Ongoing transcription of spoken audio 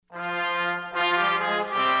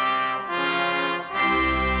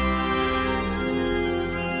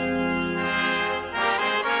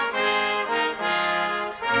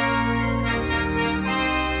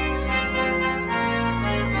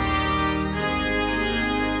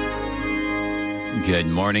Good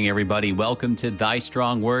morning, everybody. Welcome to Thy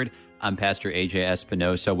Strong Word. I'm Pastor AJ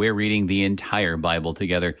Espinosa. We're reading the entire Bible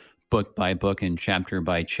together, book by book and chapter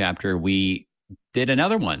by chapter. We did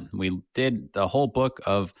another one. We did the whole book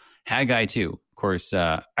of Haggai too. Of course,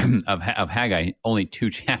 of Haggai, only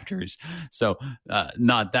 2 chapters, so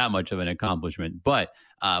not that much of an accomplishment. But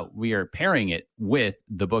we are pairing it with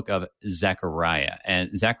the book of Zechariah.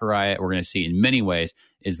 And Zechariah, we're going to see in many ways,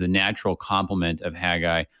 is the natural complement of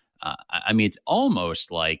Haggai. I mean, it's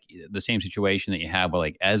almost like the same situation that you have with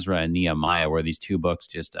like Ezra and Nehemiah, where these 2 books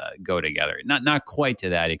just go together. Not quite to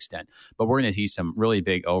that extent, but we're going to see some really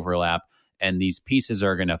big overlap, and these pieces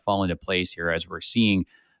are going to fall into place here as we're seeing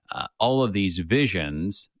all of these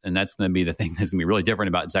visions, and that's going to be the thing that's going to be really different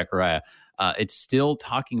about Zechariah. It's still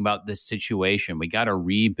talking about this situation. We got to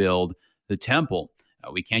rebuild the temple.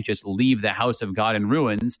 We can't just leave the house of God in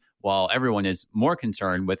ruins while everyone is more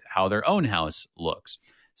concerned with how their own house looks.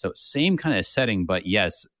 So same kind of setting, but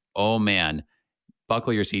yes, oh man,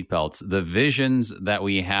 buckle your seatbelts. The visions that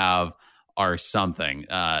we have are something.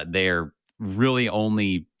 They're really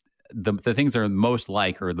only the things that are most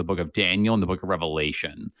like are the book of Daniel and the book of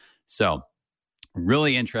Revelation. So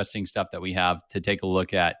really interesting stuff that we have to take a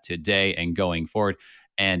look at today and going forward.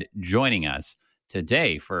 And joining us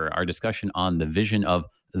today for our discussion on the vision of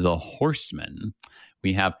the horseman,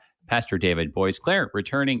 we have Pastor David Boisclair,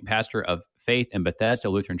 returning pastor of Faith in Bethesda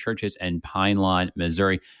Lutheran Churches in Pine Lawn,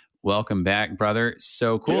 Missouri. Welcome back, brother.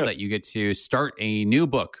 So cool that you get to start a new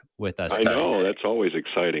book with us. I know, that's always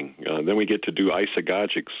exciting. Then we get to do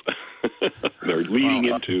isagogics. They're leading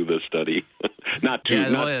into the study. Not too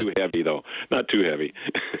heavy, though. Not too heavy.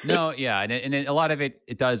 No, yeah, and a lot of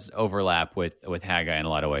it does overlap with Haggai in a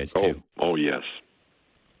lot of ways, too. Oh yes.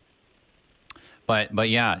 But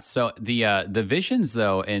yeah, so the visions,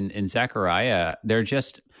 though, in Zechariah, they're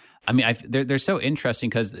just... I mean, they're so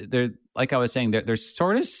interesting because they're, like I was saying, they're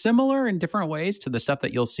sort of similar in different ways to the stuff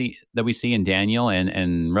that we see in Daniel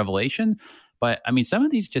and Revelation. But I mean, some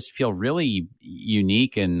of these just feel really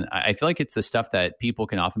unique, and I feel like it's the stuff that people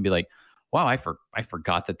can often be like, "Wow, I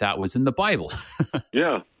forgot that was in the Bible."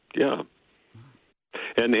 Yeah.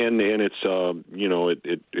 And it's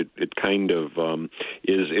it kind of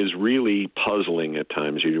is really puzzling at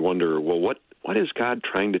times. You wonder, well, what is God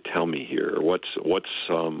trying to tell me here? What's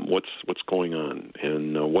going on?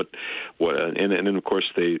 And and then of course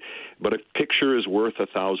but a picture is worth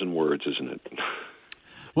 1,000 words, isn't it?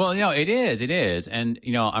 Well, it is. And,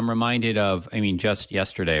 I'm reminded of, just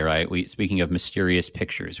yesterday, right? Speaking of mysterious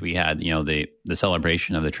pictures, we had, the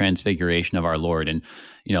celebration of the transfiguration of our Lord. And,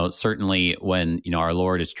 certainly when, our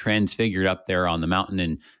Lord is transfigured up there on the mountain,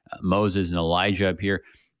 and Moses and Elijah appear,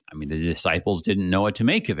 the disciples didn't know what to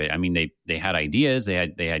make of it. They had ideas, they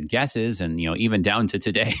had guesses, and even down to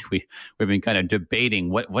today, we've been kind of debating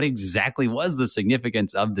what exactly was the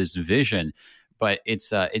significance of this vision. But it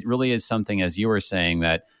really is something, as you were saying,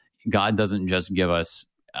 that God doesn't just give us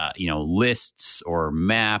lists or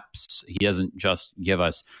maps. He doesn't just give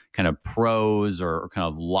us kind of prose or kind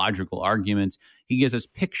of logical arguments. He gives us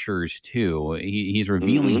pictures too. He's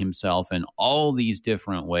revealing himself in all these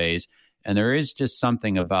different ways. And there is just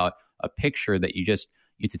something about a picture that you have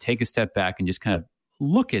to take a step back and just kind of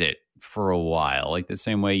look at it for a while, like the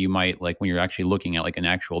same way you might, like when you're actually looking at like an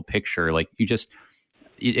actual picture, like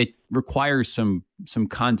it requires some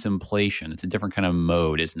contemplation. It's a different kind of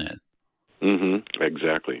mode, isn't it? Mm-hmm.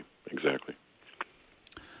 Exactly.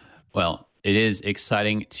 Well, it is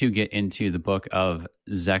exciting to get into the book of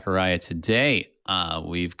Zechariah today.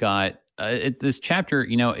 We've got this chapter,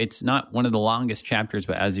 it's not one of the longest chapters,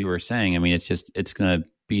 but as you were saying, it's going to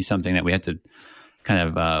be something that we have to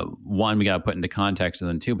kind of, one, we got to put into context, and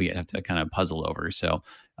then 2, we have to kind of puzzle over. So,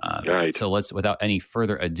 right. So let's, without any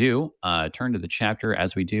further ado, turn to the chapter.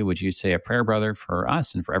 As we do, would you say a prayer, brother, for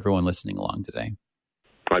us and for everyone listening along today?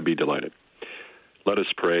 I'd be delighted. Let us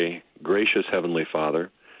pray. Gracious Heavenly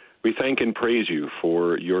Father, we thank and praise you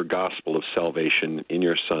for your gospel of salvation in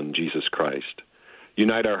your Son, Jesus Christ.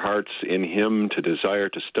 Unite our hearts in him to desire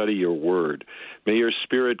to study your word. May your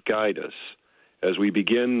Spirit guide us as we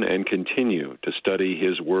begin and continue to study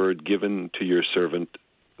his word given to your servant,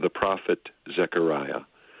 the prophet Zechariah.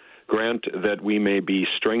 Grant that we may be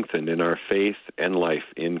strengthened in our faith and life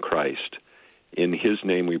in Christ. In his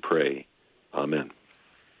name we pray. Amen.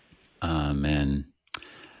 Amen.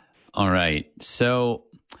 All right. So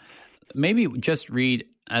maybe just read,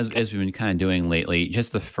 as we've been kind of doing lately,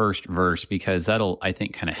 just the first verse, because that'll, I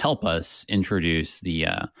think, kind of help us introduce the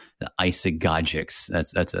isagogics.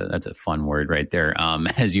 That's a fun word right there.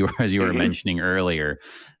 As you were mentioning earlier.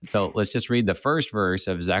 So let's just read the first verse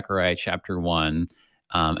of Zechariah chapter 1.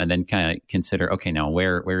 and then kind of consider, okay, now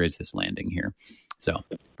where is this landing here? So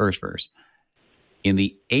first verse. In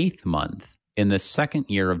the 8th month, in the 2nd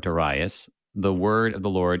year of Darius, the word of the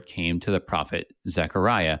Lord came to the prophet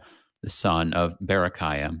Zechariah, the son of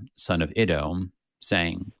Berechiah, son of Iddo,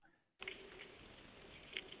 saying,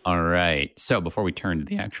 all right. So before we turn to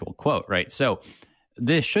the actual quote, right? So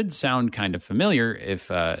this should sound kind of familiar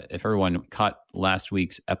if everyone caught last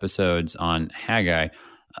week's episodes on Haggai.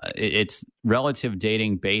 It's relative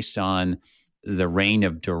dating based on the reign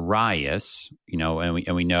of Darius,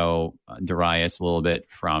 and we know Darius a little bit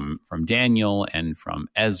from Daniel and from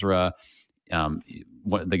Ezra,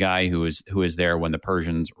 the guy who was there when the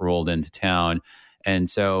Persians rolled into town. And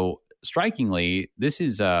so strikingly, this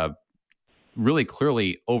is really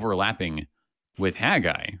clearly overlapping with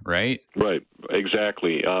Haggai, right? Right,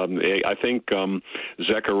 exactly. I think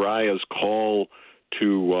Zechariah's call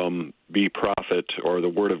to be prophet, or the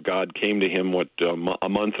word of God, came to him a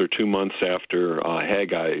month or 2 months after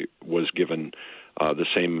Haggai was given the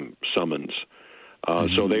same summons.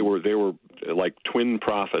 So they were like twin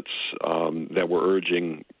prophets that were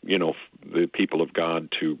urging, the people of God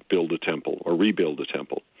to build a temple or rebuild a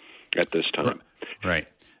temple at this time. Right.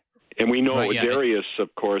 And we know Darius,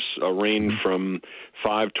 of course, reigned from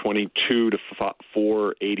 522 to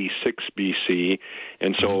 486 BC,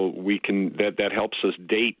 and so we can that helps us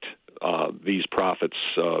date these prophets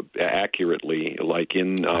accurately, like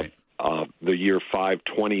in the year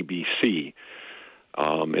 520 BC.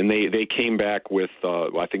 And they came back with,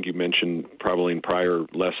 I think you mentioned probably in prior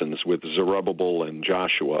lessons, with Zerubbabel and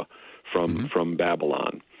Joshua from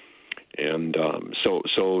Babylon. And so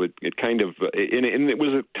it kind of, and it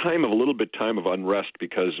was a little bit of unrest,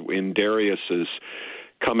 because in Darius's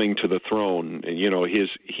coming to the throne,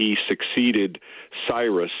 he succeeded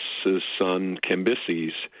Cyrus's son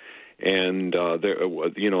Cambyses, and there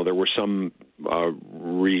were some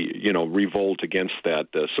revolt against that.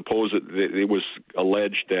 It was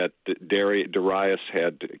alleged that Darius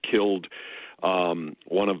had killed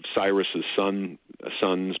one of Cyrus's sons,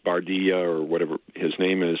 Bardia, or whatever his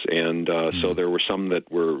name is, and so there were some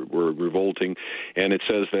that were revolting. And it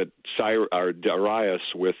says that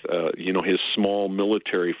Darius, with his small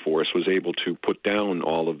military force, was able to put down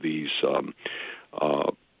all of these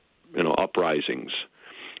uprisings.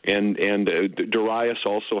 And Darius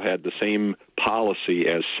also had the same policy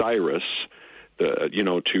as Cyrus,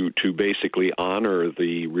 to basically honor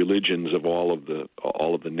the religions of all of the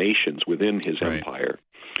nations within his empire.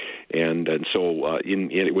 And so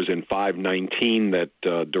it was in 519 that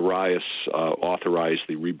Darius authorized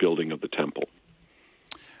the rebuilding of the temple.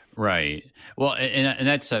 Right. Well, and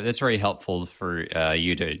that's very helpful for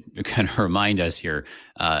you to kind of remind us here.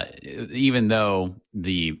 Even though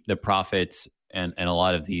the prophets and a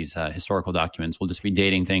lot of these historical documents will just be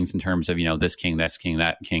dating things in terms of this king,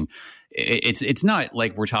 that king. It's not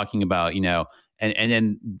like we're talking about and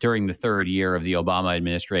then during the 3rd year of the Obama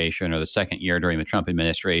administration, or the 2nd year during the Trump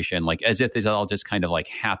administration, like as if this all just kind of like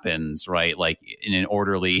happens, right? Like in an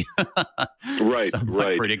orderly,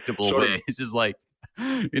 predictable way. It's just like,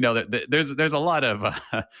 there's a lot of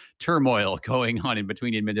turmoil going on in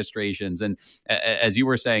between administrations. And as you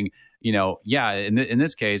were saying, in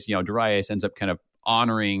this case, Darius ends up kind of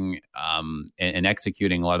honoring and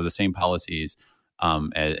executing a lot of the same policies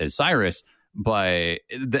as Cyrus. But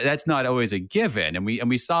that's not always a given, and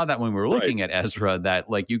we saw that when we were looking at Ezra, that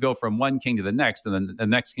like you go from one king to the next, and then the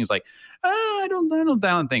next king's like, I don't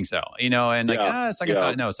think so, and like second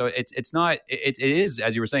thought, no. So it's not. It is,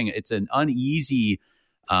 as you were saying, it's an uneasy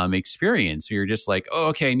experience. So you're just like, oh,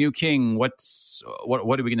 okay, new king. What are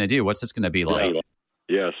we going to do? What's this going to be like?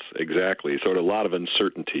 Yes, exactly. Sort of a lot of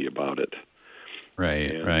uncertainty about it.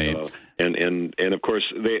 Right. And of course,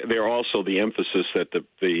 they're also the emphasis that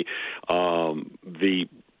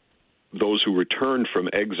those who returned from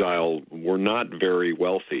exile were not very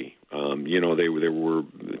wealthy.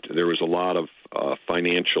 There was a lot of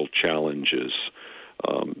financial challenges.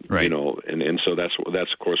 And so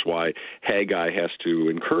that's of course why Haggai has to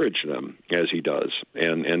encourage them as he does,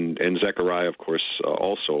 and Zechariah, of course,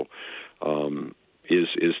 also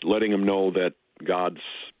is letting them know that God's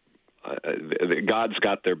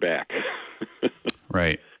got their back.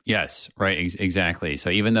 Right. Yes. Right. Exactly. So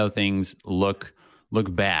even though things look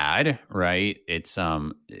bad, right? It's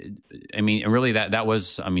really that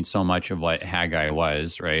was so much of what Haggai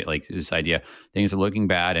was, right? Like this idea, things are looking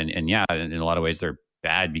bad, and in a lot of ways they're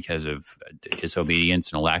bad because of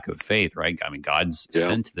disobedience and a lack of faith, right? God's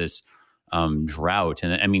sent this drought,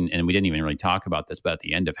 and we didn't even really talk about this, but at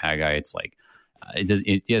the end of Haggai, it's like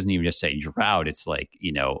it doesn't even just say drought. It's like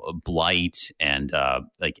blight and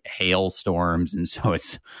like hailstorms, and so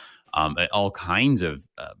it's all kinds of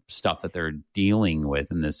stuff that they're dealing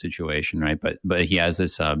with in this situation, right? But he has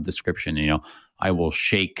this description, I will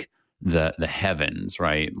shake the heavens,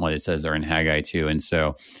 right? What it says there in Haggai 2. And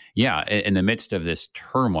so, yeah, in the midst of this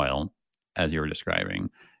turmoil, as you were describing,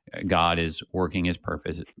 God is working his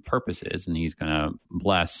purposes, and he's going to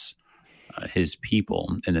bless his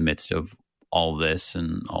people in the midst of all this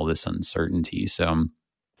and all this uncertainty. So,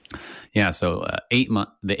 yeah, so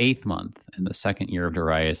the 8th month and the 2nd year of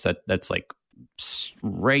Darius, that's like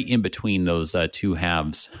right in between those two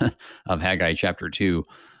halves of Haggai chapter 2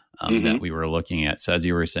 that we were looking at. So as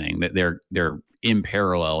you were saying, that they're in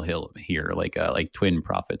parallel here, like twin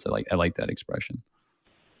prophets. I like that expression.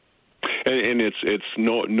 And it's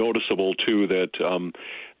noticeable too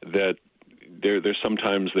that there's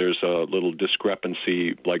sometimes a little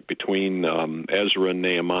discrepancy, like between Ezra and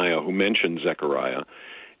Nehemiah, who mention Zechariah,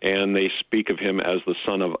 and they speak of him as the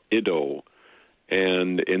son of Iddo.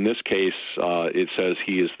 And in this case, it says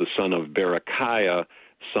he is the son of Berechiah,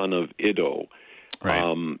 son of Iddo. Right.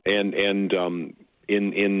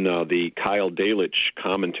 In the Kyle Delitzsch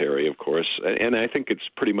commentary, of course, and I think it's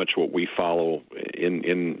pretty much what we follow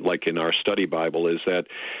in our study Bible, is that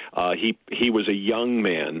he was a young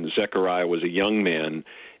man. Zechariah was a young man,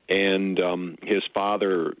 and his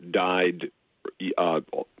father died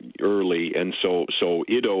early, and so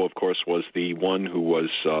Iddo, of course, was the one who was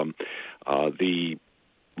the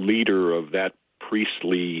leader of that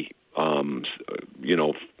priestly,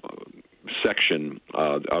 section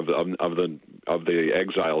of the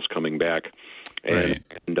exiles coming back, and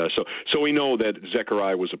so we know that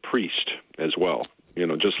Zechariah was a priest as well.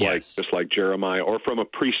 Just like Jeremiah, or from a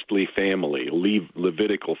priestly family,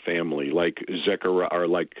 Levitical family, like Zechariah, or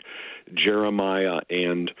like Jeremiah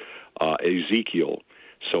and Ezekiel.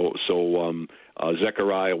 So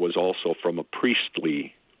Zechariah was also from a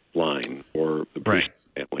priestly line, or the priest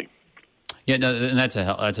family. Yeah, no, and that's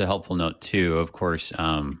a helpful note too. Of course,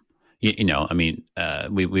 we're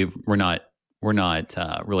not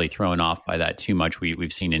really thrown off by that too much.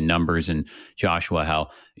 We've seen in Numbers and Joshua how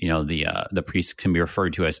the priests can be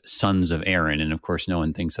referred to as sons of Aaron, and of course, no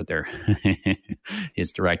one thinks that they're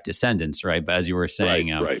his direct descendants, right? But as you were saying,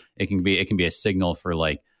 it can be a signal for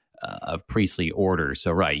like a priestly order.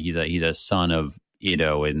 So, he's a son of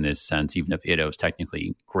Iddo in this sense, even if Iddo is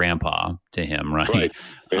technically grandpa to him, right?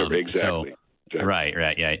 Exactly.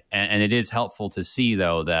 Right, yeah. And it is helpful to see,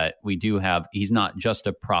 though, that we do have, he's not just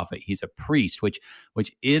a prophet, he's a priest, which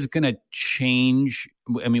is going to change.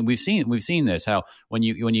 I mean, we've seen this, how when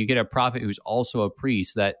you get a prophet who's also a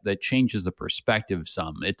priest, that changes the perspective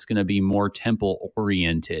some. It's going to be more temple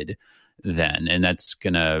oriented then, and that's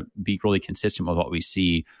going to be really consistent with what we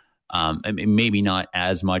see. Maybe not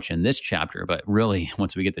as much in this chapter, but really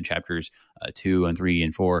once we get to chapters 2 and 3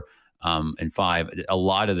 and 4 and 5, a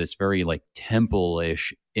lot of this very like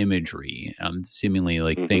temple-ish imagery, seemingly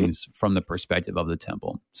like things from the perspective of the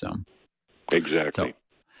temple. So exactly.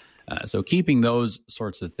 So keeping those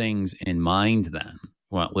sorts of things in mind, then,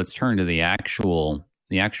 well, let's turn to the actual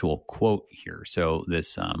quote here. So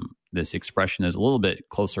this expression is a little bit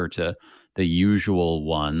closer to the usual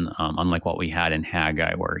one, unlike what we had in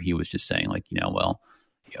Haggai, where he was just saying, like,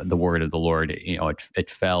 the word of the Lord, it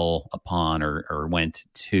fell upon or went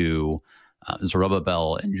to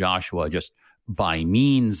Zerubbabel and Joshua just by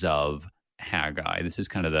means of Haggai. This is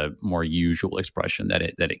kind of the more usual expression that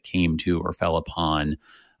it came to or fell upon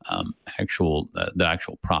the actual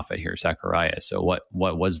prophet here, Zechariah. So what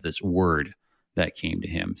was this word that came to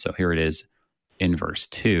him? So here it is in verse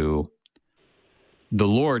 2. The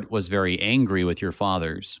Lord was very angry with your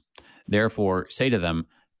fathers. Therefore say to them,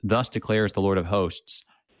 thus declares the Lord of hosts,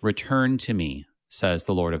 return to me, says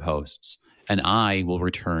the Lord of hosts, and I will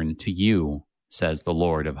return to you, says the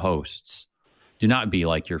Lord of hosts. Do not be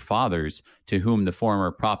like your fathers, to whom the former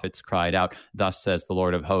prophets cried out, thus says the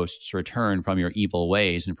Lord of hosts, return from your evil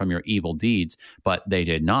ways and from your evil deeds. But they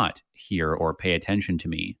did not hear or pay attention to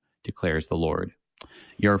me, declares the Lord.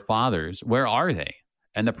 Your fathers, where are they?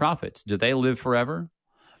 And the prophets, do they live forever?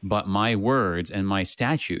 But my words and my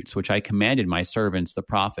statutes, which I commanded my servants, the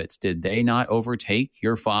prophets, did they not overtake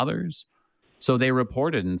your fathers? So they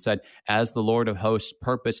reported and said, as the Lord of hosts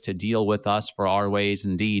purposed to deal with us for our ways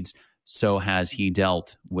and deeds, so has he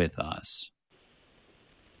dealt with us.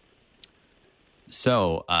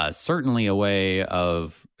 So certainly a way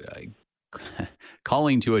of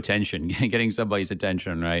calling to attention, getting somebody's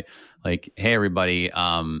attention, right? Like, hey, everybody,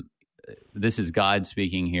 this is God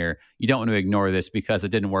speaking here. You don't want to ignore this because it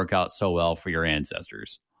didn't work out so well for your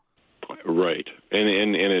ancestors. Right.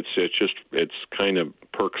 And it's kind of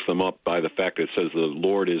perks them up by the fact that it says the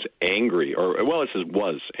Lord is angry, it says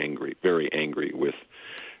was angry, very angry with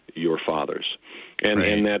your fathers.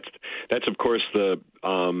 And that's of course the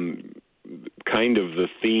kind of the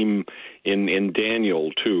theme in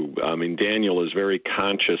Daniel too. I mean, Daniel is very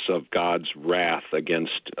conscious of God's wrath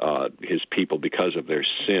against his people because of their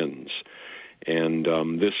sins, and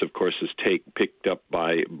this, of course, is picked up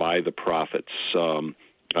by the prophets. Who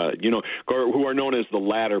are known as the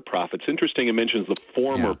latter prophets. Interesting, it mentions the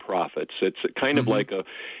former prophets. It's kind of like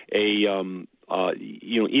in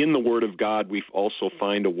the Word of God, we also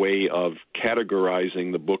find a way of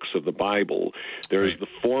categorizing the books of the Bible. There's the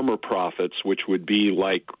former prophets, which would be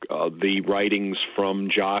like the writings from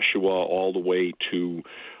Joshua all the way to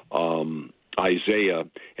Isaiah,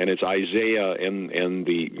 and it's Isaiah and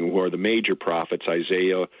who are the major prophets,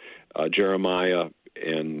 Isaiah, Jeremiah,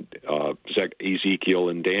 and Ezekiel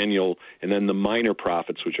and Daniel, and then the minor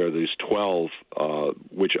prophets, which are these 12,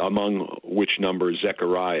 which among which number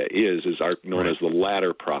Zechariah is known as the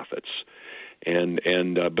latter prophets.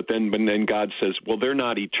 But then God says, well, they're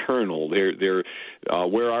not eternal. They're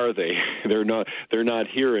where are they? They're not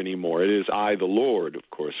here anymore. It is I, the Lord, of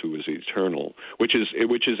course, who is eternal, which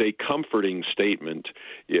is a comforting statement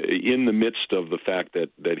in the midst of the fact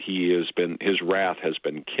that his wrath has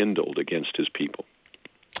been kindled against his people.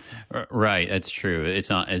 Right, that's true. It's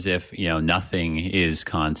not as if nothing is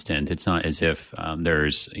constant. It's not as if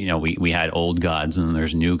there's we had old gods and then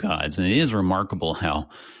there's new gods, and it is remarkable how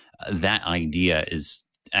that idea is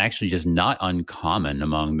actually just not uncommon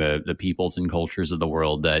among the peoples and cultures of the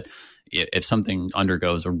world. That if something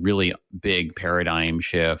undergoes a really big paradigm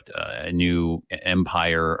shift, a new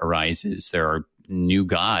empire arises, there are new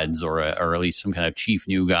gods, or at least some kind of chief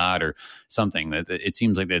new god or something. That it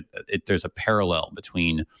seems like there's a parallel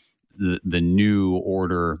between the new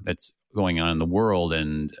order that's going on in the world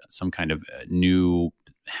and some kind of new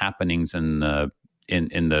happenings in the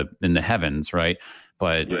heavens, right?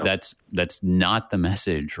 But that's not the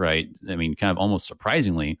message, right? I mean, kind of almost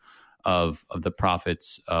surprisingly, of the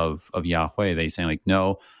prophets of Yahweh. They say like,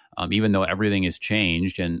 no, even though everything has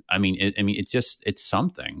changed, and it's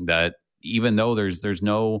something that, even though there's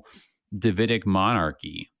no Davidic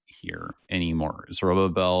monarchy here anymore,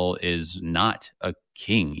 Zerubbabel is not a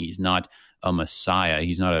king. He's not a Messiah.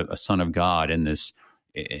 He's not a son of God in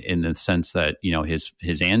the sense that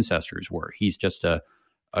his ancestors were. He's just a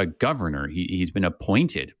governor. He's been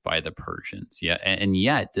appointed by the Persians. Yeah, and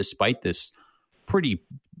yet, despite this pretty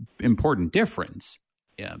important difference,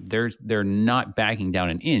 they're not backing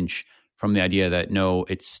down an inch from the idea that no,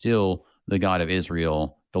 it's still the God of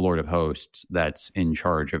Israel, the Lord of hosts, that's in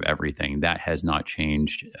charge of everything. That has not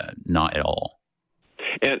changed, not at all.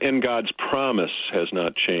 And God's promise has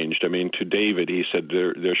not changed. I mean, to David, he said,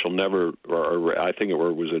 there shall never, or I think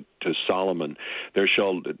to Solomon, there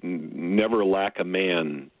shall never lack a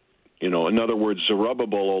man. In other words,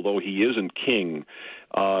 Zerubbabel, although he isn't king,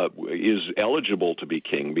 is eligible to be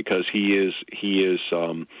king because he is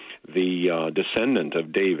the descendant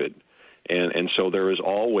of David. And so there is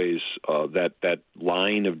always that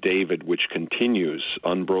line of David which continues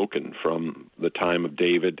unbroken from the time of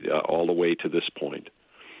David all the way to this point.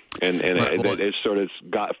 And it's sort of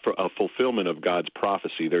a fulfillment of God's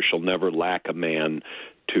prophecy. There shall never lack a man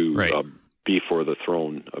to be for the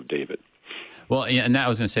throne of David. Well, yeah, and I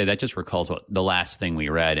was going to say that just recalls the last thing we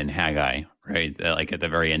read in Haggai, right? Like at the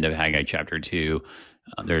very end of Haggai chapter 2.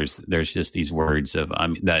 There's just these words of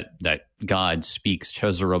that God speaks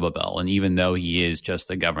to Zerubbabel, and even though he is just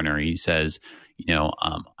a governor, he says,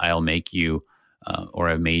 I'll make you, or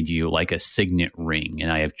I've made you like a signet ring,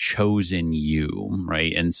 and I have chosen you,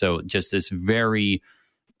 right? And so just this very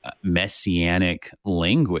messianic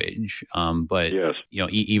language, but yes.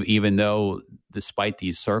 Even though despite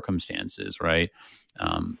these circumstances, right?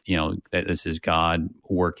 That this is God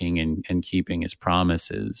working and keeping his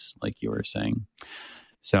promises, like you were saying.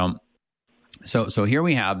 So here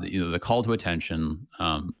we have the call to attention.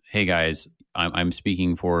 Hey guys, I'm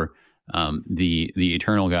speaking for the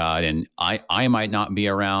eternal God, and I might not be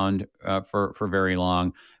around for very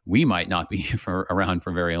long. We might not be around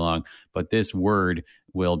for very long, but this word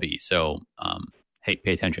will be. So hey,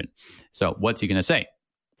 pay attention. So what's he going to say?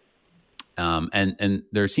 And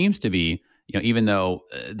there seems to be, even though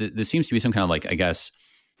there seems to be some kind of like, I guess,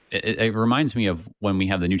 it reminds me of when we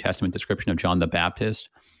have the New Testament description of John the Baptist,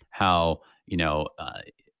 how,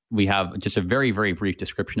 we have just a very, very brief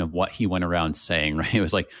description of what he went around saying, right? It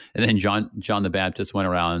was like, and then John the Baptist went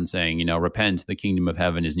around saying, repent, the kingdom of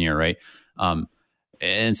heaven is near, right?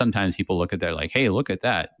 And sometimes people look at that like, hey, look at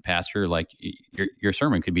that, Pastor, like your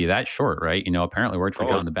sermon could be that short, right? Apparently worked for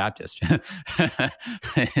John the Baptist. And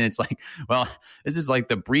it's like, well, this is like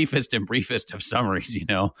the briefest of summaries,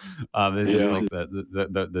 This is like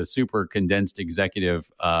the super condensed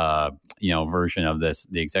executive, version of this,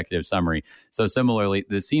 the executive summary. So similarly,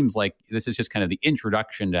 this seems like this is just kind of the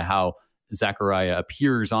introduction to how Zechariah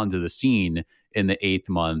appears onto the scene in the 8th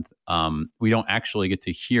month. We don't actually get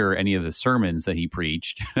to hear any of the sermons that he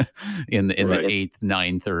preached in the 8th,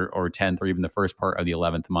 9th, or 10th, or even the first part of the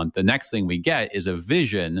 11th month. The next thing we get is a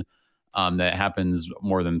vision that happens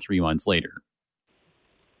more than 3 months later.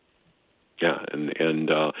 Yeah, and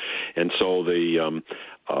so the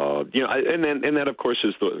and that of course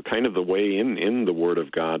is the kind of the way in the Word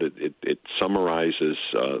of God. It summarizes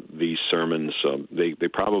these sermons. They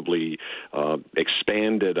probably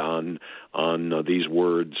expanded on these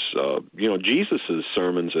words. Jesus's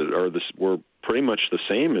sermons were pretty much the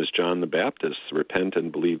same as John the Baptist's. Repent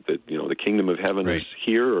and believe that the kingdom of heaven is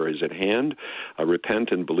here or is at hand. Repent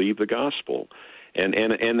and believe the gospel. And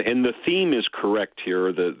the theme is correct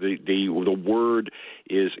here. The word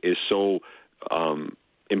is so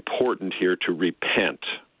important here to repent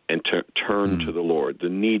and to turn to the Lord. The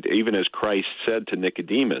need, even as Christ said to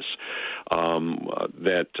Nicodemus,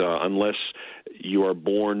 that unless you are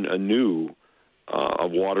born anew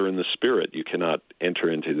of water and the Spirit, you cannot enter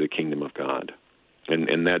into the kingdom of God.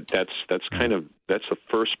 And that's kind of that's the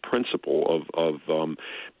first principle of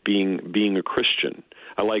being a Christian.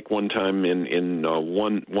 I like one time in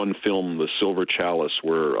one film, The Silver Chalice,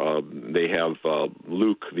 where they have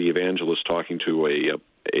Luke the evangelist talking to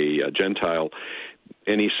a Gentile,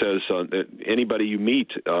 and he says, anybody you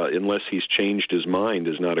meet, unless he's changed his mind,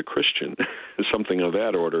 is not a Christian, something of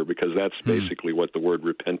that order, because that's basically what the word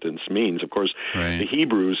repentance means. Of course, the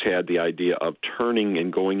Hebrews had the idea of turning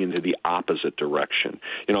and going into the opposite direction.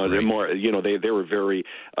 They're more, they were very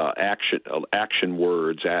action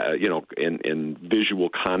words, and visual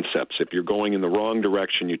concepts. If you're going in the wrong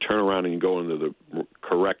direction, you turn around and you go into the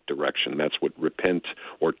correct direction. That's what repent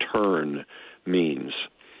or turn means.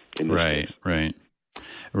 In this case.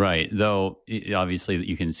 Right. Though obviously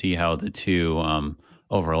you can see how the two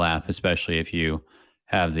overlap, especially if you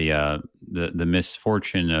have the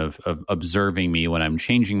misfortune of observing me when I'm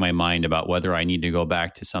changing my mind about whether I need to go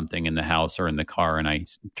back to something in the house or in the car, and I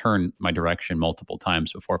turn my direction multiple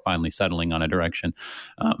times before finally settling on a direction.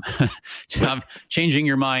 Changing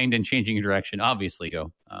your mind and changing your direction obviously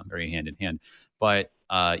go very hand in hand. But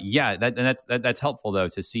that's helpful though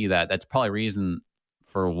to see that. That's probably a reason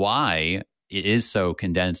for why it is so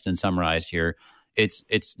condensed and summarized here. It's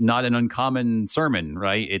not an uncommon sermon,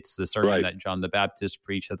 right? It's the sermon that John the Baptist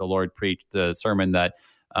preached, that the Lord preached, the sermon that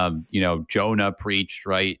Jonah preached,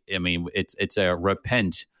 right? I mean, it's a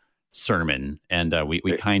repent sermon, and we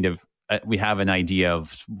kind of we have an idea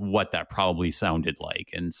of what that probably sounded like,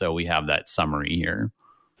 and so we have that summary here.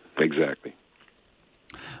 Exactly.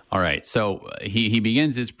 All right, so he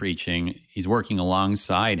begins his preaching. He's working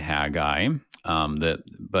alongside Haggai,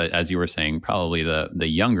 but as you were saying, probably the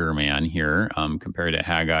younger man here compared to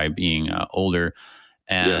Haggai being older,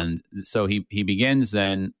 and so he begins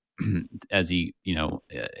then as he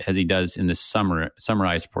does in this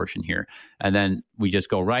summarized portion here, and then we just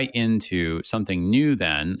go right into something new.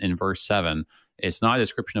 Then in verse 7, it's not a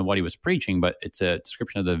description of what he was preaching, but it's a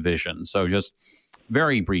description of the vision. So just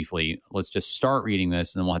very briefly, let's just start reading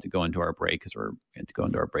this, and then we'll have to go into our break because we're going to go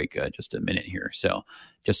into our break just a minute here. So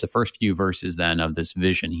just the first few verses then of this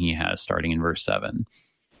vision he has, starting in verse 7.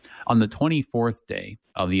 On the 24th day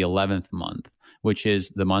of the 11th month, which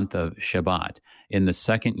is the month of Shebat, in the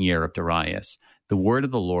 2nd year of Darius, the word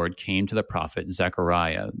of the Lord came to the prophet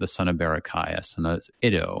Zechariah, the son of Berechiah, son of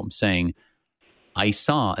Iddo, saying, I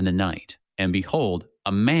saw in the night, and behold,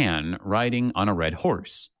 a man riding on a red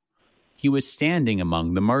horse. He was standing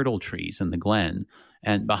among the myrtle trees in the glen,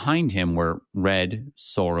 and behind him were red,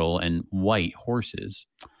 sorrel, and white horses.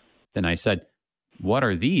 Then I said, What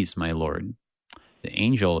are these, my lord? The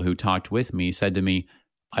angel who talked with me said to me,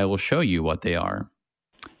 I will show you what they are.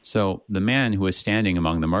 So the man who was standing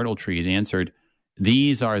among the myrtle trees answered,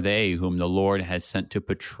 These are they whom the Lord has sent to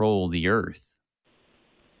patrol the earth.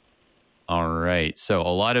 All right, so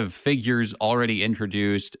a lot of figures already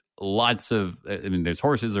introduced. There's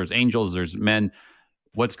horses, there's angels, there's men.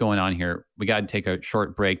 What's going on here? We got to take a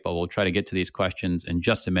short break, but we'll try to get to these questions in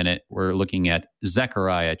just a minute. We're looking at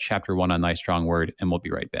Zechariah chapter 1 on Thy Strong Word, and we'll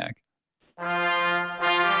be right back.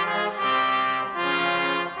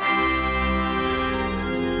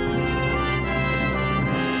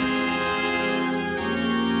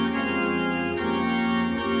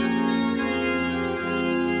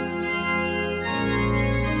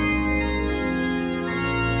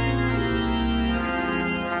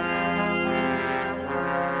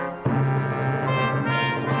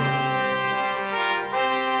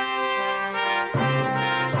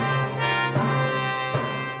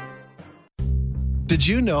 Did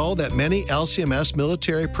you know that many LCMS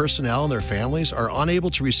military personnel and their families are unable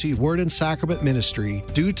to receive Word and Sacrament ministry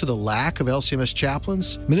due to the lack of LCMS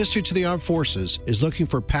chaplains? Ministry to the Armed Forces is looking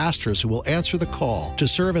for pastors who will answer the call to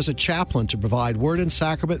serve as a chaplain to provide Word and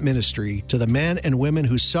Sacrament ministry to the men and women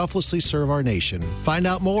who selflessly serve our nation. Find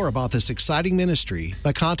out more about this exciting ministry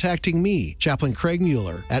by contacting me, Chaplain Craig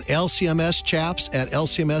Mueller, at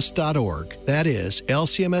lcmschaps@lcms.org. That is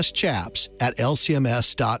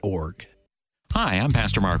lcmschaps@lcms.org. Hi, I'm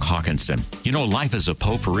Pastor Mark Hawkinson. You know, life is a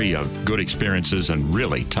potpourri of good experiences and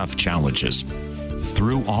really tough challenges.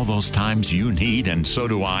 Through all those times, you need, and so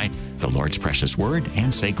do I, the Lord's precious word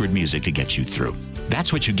and sacred music to get you through.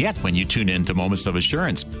 That's what you get when you tune in to Moments of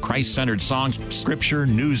Assurance. Christ-centered songs, scripture,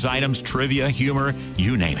 news items, trivia, humor,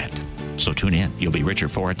 you name it. So tune in. You'll be richer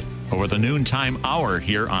for it over the noontime hour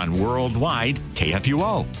here on Worldwide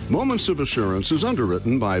KFUO. Moments of Assurance is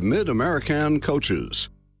underwritten by Mid-American Coaches.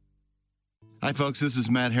 Hi, folks. This is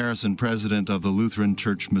Matt Harrison, president of the Lutheran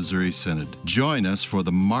Church Missouri Synod. Join us for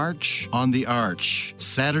the March on the Arch,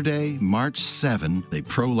 Saturday, March 7, a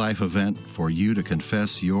pro-life event for you to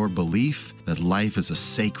confess your belief that life is a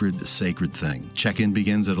sacred, sacred thing. Check-in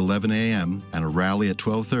begins at 11 a.m. and a rally at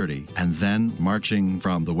 12:30, and then marching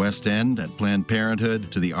from the West End at Planned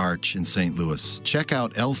Parenthood to the Arch in St. Louis. Check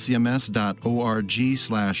out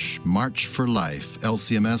lcms.org/March for Life,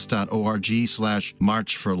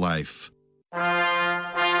 lcms.org/March for Life.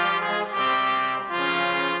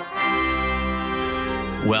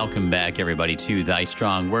 Welcome back, everybody, to Thy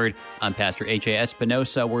Strong Word. I'm Pastor A.J.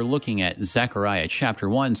 Espinosa. We're looking at Zechariah chapter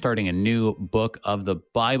 1, starting a new book of the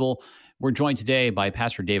Bible. We're joined today by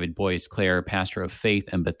Pastor David Boies-Clare, pastor of Faith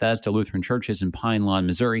and Bethesda Lutheran Churches in Pine Lawn,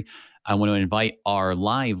 Missouri. I want to invite our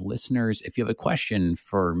live listeners, if you have a question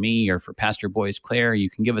for me or for Pastor Boies-Clare, you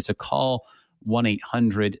can give us a call,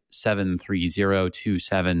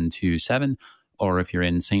 1-800-730-2727, or if you're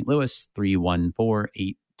in St. Louis,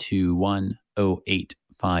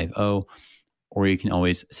 314-821-0850, or you can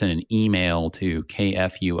always send an email to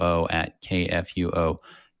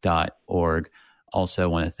kfuo@kfuo.org. Also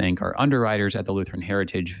want to thank our underwriters at the Lutheran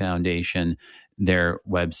Heritage Foundation. Their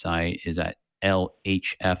website is at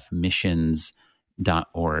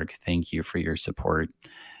lhfmissions.org. Thank you for your support.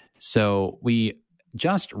 So we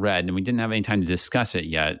just read, and we didn't have any time to discuss it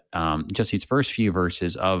yet, just these first few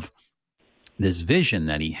verses of this vision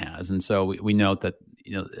that he has. And so we note that,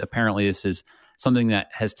 apparently this is something that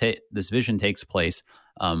has this vision takes place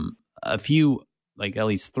a few, like at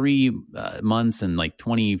least 3 months and like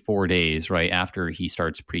 24 days, right, after he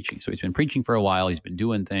starts preaching. So he's been preaching for a while. He's been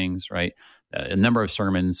doing things, right? A number of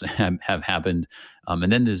sermons have happened. And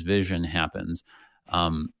then this vision happens.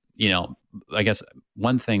 I guess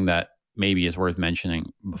one thing that maybe is worth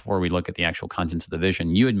mentioning before we look at the actual contents of the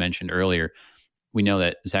vision. You had mentioned earlier, we know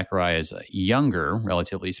that Zechariah is younger,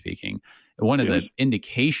 relatively speaking. One of the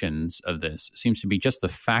indications of this seems to be just the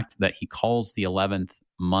fact that he calls the 11th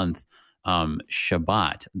month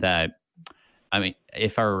Shabbat. That, I mean,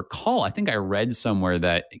 if I recall, I think I read somewhere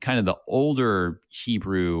that kind of the older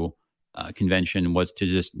Hebrew convention was to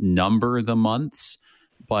just number the months,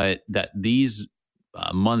 but that these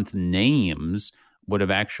month names would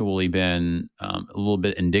have actually been a little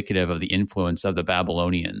bit indicative of the influence of the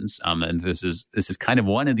Babylonians. And this is kind of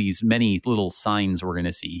one of these many little signs we're going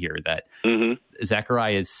to see here that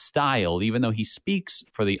Zechariah's style, even though he speaks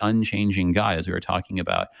for the unchanging God, as we were talking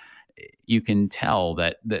about, you can tell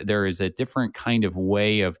that there is a different kind of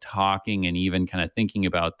way of talking and even kind of thinking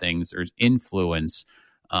about things. There's influence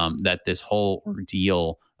that this whole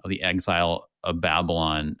ordeal of the exile of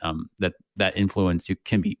Babylon, that influence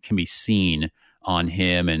can be seen on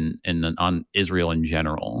him and on Israel in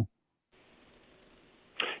general.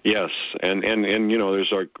 Yes, and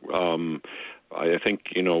there's I think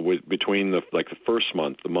between the first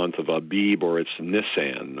month, the month of Abib, or it's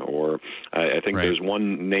Nisan, or I think there's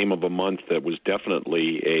one name of a month that was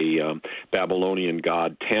definitely a Babylonian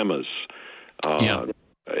god, Tammuz.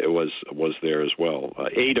 It was there as well.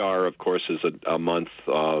 Adar, of course, is a month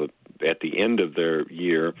at the end of their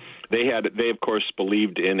year. They of course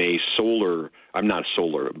believed in a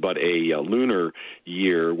lunar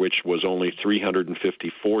year, which was only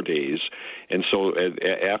 354 days, and so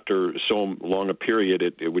after so long a period,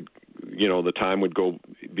 it would, the time would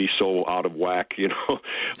be so out of whack,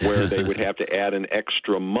 where they would have to add an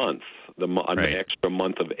extra month. An extra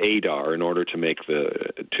month of Adar in order to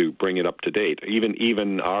to bring it up to date. Even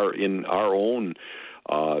in our own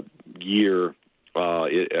year,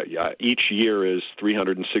 each year is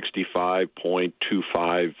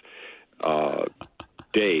 365.25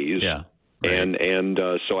 days. Yeah. Right. And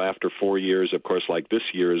so after 4 years, of course, like this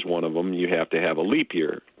year is one of them, you have to have a leap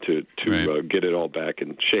year to get it all back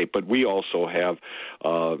in shape. But we also have,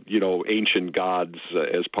 ancient gods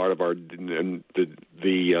as part of our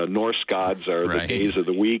the Norse gods are the days of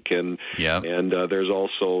the week, and there's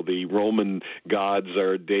also the Roman gods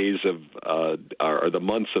are days of are the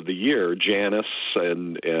months of the year, Janus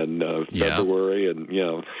and February, and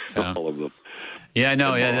all of them. Yeah,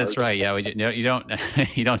 no, yeah, that's right. Yeah,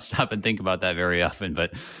 you don't stop and think about that very often,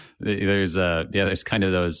 but there's kind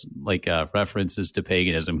of those like references to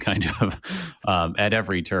paganism kind of at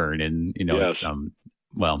every turn, and it's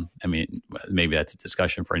well, I mean, maybe that's a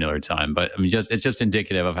discussion for another time, but I mean, it's just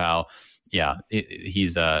indicative of how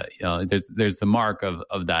he's there's the mark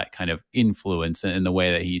of that kind of influence in the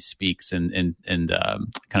way that he speaks and kind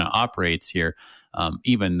of operates here.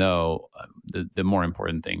 Even though the more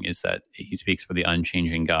important thing is that he speaks for the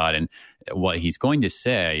unchanging God, and what he's going to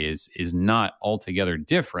say is not altogether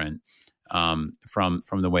different from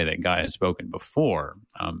the way that God has spoken before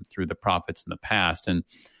through the prophets in the past. And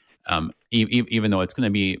even though it's going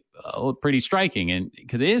to be pretty striking, and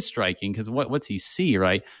because it is striking, because what's he see,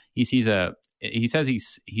 right? He says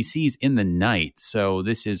he sees in the night. So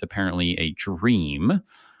this is apparently a dream.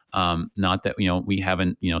 Not that we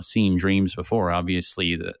haven't seen dreams before.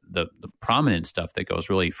 Obviously, the prominent stuff that goes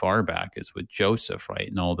really far back is with Joseph, right,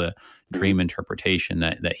 and all the dream interpretation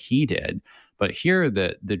that he did. But here,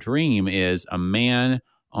 the dream is a man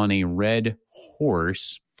on a red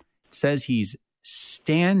horse. Says he's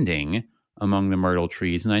standing among the myrtle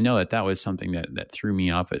trees, and I know that was something that threw me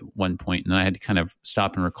off at one point, and I had to kind of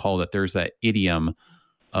stop and recall that there's that idiom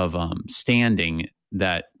of standing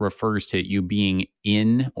that refers to you being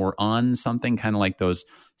in or on something, kind of like those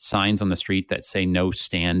signs on the street that say no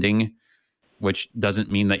standing, which doesn't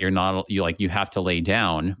mean that you have to lay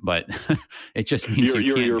down, but it just means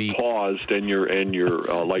you're paused and you're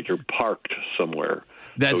like you're parked somewhere.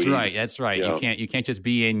 That's right. Yeah. You can't just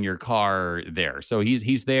be in your car there. So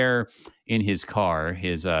he's there in his car,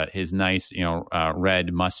 his nice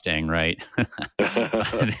red Mustang, right?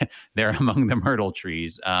 There among the myrtle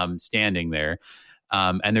trees, standing there.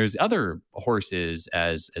 And there's other horses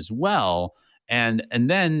as well. And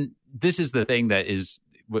then this is the thing that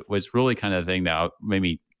was really kind of the thing that made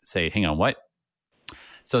me say, hang on, what?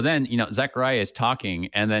 So then, Zechariah is talking,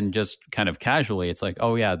 and then just kind of casually, it's like,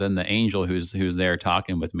 oh yeah, then the angel who's there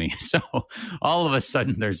talking with me. So all of a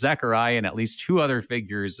sudden there's Zechariah and at least two other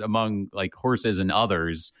figures among like horses and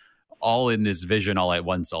others, all in this vision all at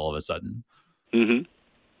once, all of a sudden. Mm-hmm.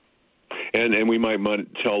 And we might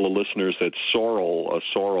tell the listeners that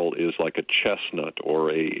sorrel is like a chestnut,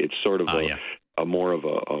 or it's sort of a more of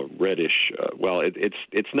a reddish.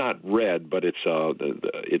 It's not red, but it's sort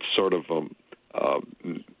of a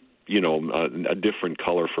different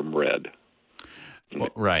color from red. Well,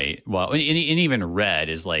 right. Well, and even red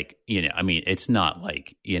is like, it's not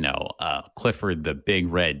like, Clifford the Big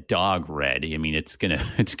Red Dog red. I mean, it's gonna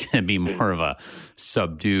be more of a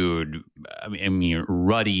subdued,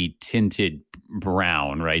 ruddy tinted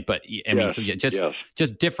brown, right? But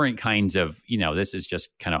just different kinds of, this is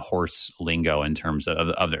just kind of horse lingo in terms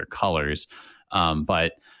of their colors.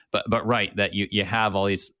 But right, that you have all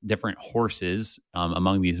these different horses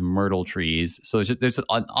among these myrtle trees. So there's an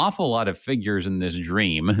awful lot of figures in this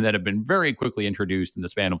dream that have been very quickly introduced in the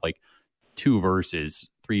span of like 3 verses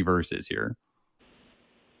here.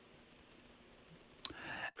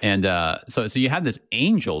 And so you have this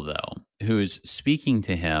angel though who's speaking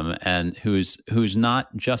to him, and who's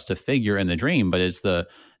not just a figure in the dream, but is the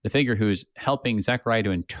figure who's helping Zechariah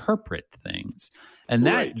to interpret things. And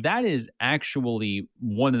that is actually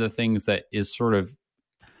one of the things that is sort of,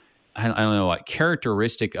 I don't know what,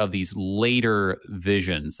 characteristic of these later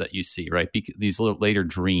visions that you see, right? These later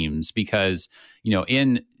dreams, because,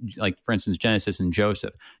 in, like, for instance, Genesis and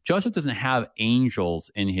Joseph doesn't have angels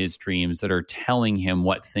in his dreams that are telling him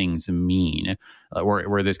what things mean,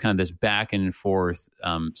 where there's kind of this back and forth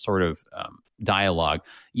sort of dialogue.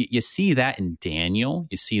 You see that in Daniel.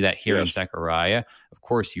 You see that here in Zechariah. Of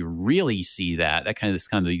course, you really see that kind of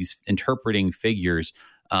these interpreting figures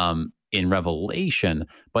in Revelation.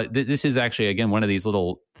 But this is actually, again, one of these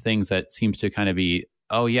little things that seems to kind of be,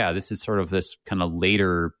 oh yeah, this is sort of this kind of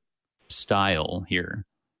later style here.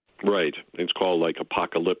 Right. It's called like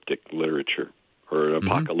apocalyptic literature, or an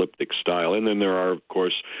apocalyptic style. And then there are, of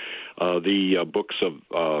course, the books of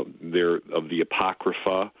the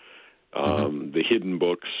Apocrypha, the hidden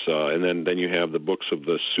books, and then you have the books of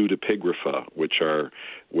the pseudepigrapha, which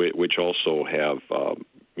also have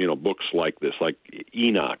books like this, like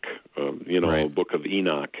Enoch, a book of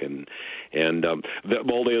Enoch, and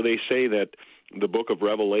although they say that the book of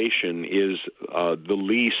Revelation is the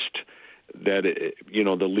least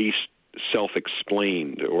the least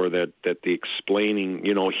self-explained, or that the explaining,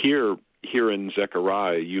 here in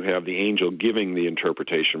Zechariah, you have the angel giving the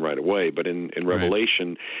interpretation right away, but in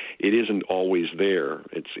Revelation, it isn't always there.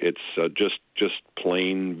 It's just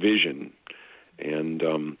plain vision, and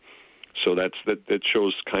so that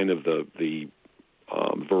shows kind of the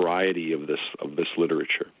variety of this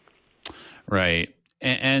literature. Right,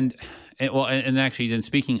 and actually, then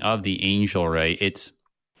speaking of the angel, right?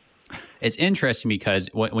 It's interesting because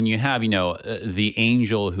when you have the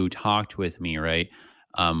angel who talked with me, right?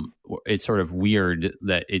 It's sort of weird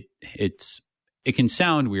that it can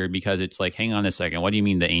sound weird because it's like, hang on a second, what do you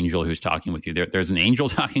mean the angel who's talking with you? There's an angel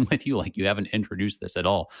talking with you? Like, you haven't introduced this at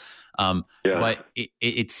all. But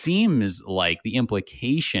it seems like the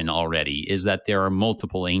implication already is that there are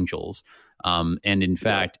multiple angels. And in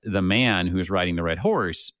fact, the man who is riding the red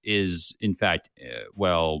horse is, in fact, and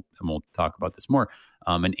we'll talk about this more,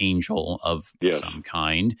 an angel of some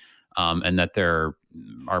kind. And that there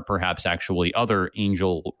are perhaps actually other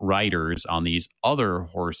angel riders on these other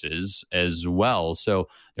horses as well. So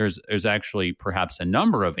there's actually perhaps a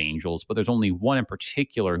number of angels, but there's only one in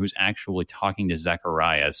particular who's actually talking to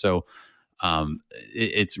Zechariah. So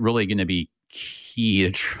it's really going to be key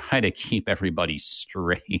to try to keep everybody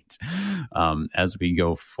straight as we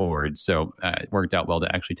go forward. So it worked out well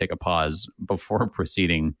to actually take a pause before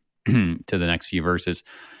proceeding to the next few verses.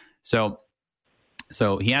 So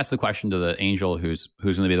he asked the question to the angel who's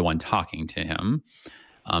going to be the one talking to him.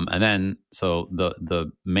 And then, so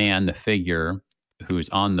the man, the figure who's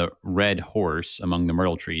on the red horse among the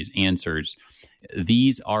myrtle trees answers,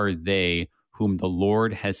 "These are they whom the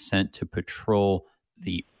Lord has sent to patrol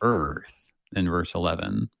the earth," in verse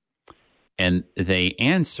 11. "And they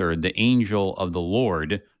answered the angel of the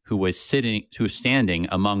Lord who was standing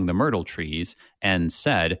among the myrtle trees, and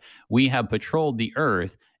said, 'We have patrolled the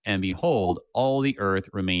earth, and behold, all the earth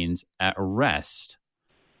remains at rest.'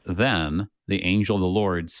 Then the angel of the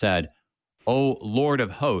Lord said, 'O Lord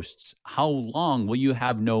of hosts, how long will you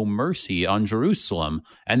have no mercy on Jerusalem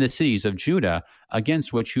and the cities of Judah,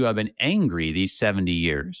 against which you have been angry these 70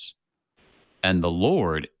 years? And the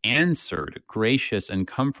Lord answered gracious and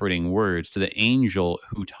comforting words to the angel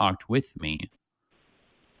who talked with me."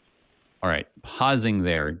 All right, pausing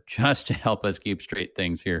there just to help us keep straight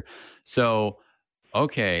things here. So,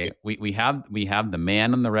 okay, we have the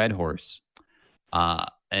man on the red horse, and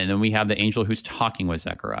then we have the angel who's talking with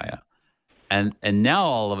Zechariah, and now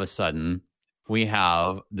all of a sudden we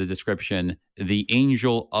have the description, the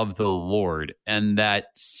angel of the Lord, and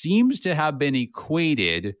that seems to have been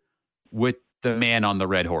equated with the man on the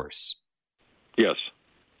red horse. Yes.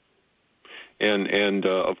 And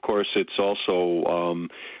of course, it's also,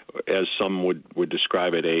 as some would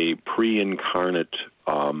describe it, a pre-incarnate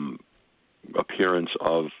appearance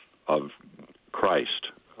of Christ,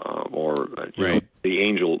 or the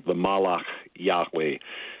angel, the Malach Yahweh,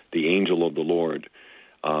 the angel of the Lord,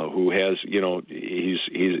 who has,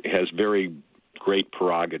 he has very great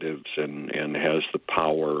prerogatives and has the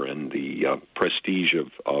power and the prestige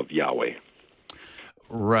of Yahweh.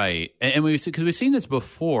 Right, and because we've seen this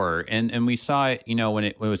before, and we saw it, when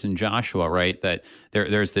it was in Joshua, right? That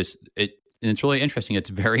there's this. And it's really interesting. It's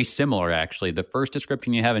very similar, actually. The first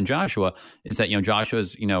description you have in Joshua is that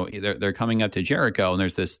Joshua's they're coming up to Jericho, and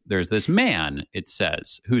there's this man, it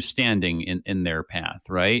says, who's standing in their path,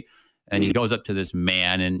 right? And he goes up to this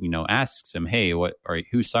man and asks him, "Hey,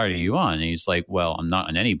 whose side are you on?" And he's like, "Well, I'm not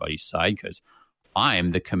on anybody's side because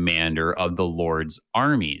I'm the commander of the Lord's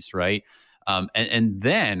armies," right? And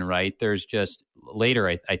then, right, there's just later,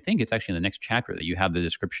 I think it's actually in the next chapter that you have the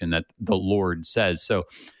description that the Lord says. So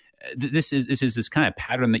this is this kind of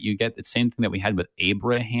pattern that you get, the same thing that we had with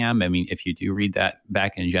Abraham. I mean, if you do read that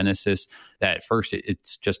back in Genesis, that at first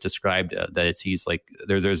it's just described that he's like,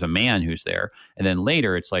 there's a man who's there. And then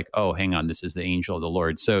later it's like, oh, hang on, this is the angel of the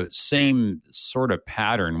Lord. So same sort of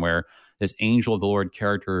pattern where this angel of the Lord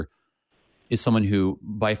character is someone who,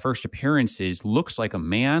 by first appearances, looks like a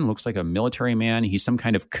man, looks like a military man. He's some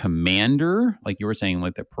kind of commander, like you were saying,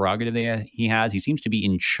 like the prerogative that he has. He seems to be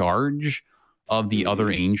in charge of the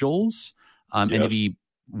other angels, and to be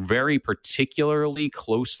very particularly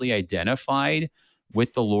closely identified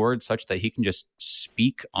with the Lord, such that he can just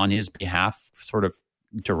speak on his behalf sort of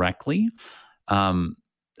directly.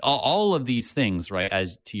 All of these things, right,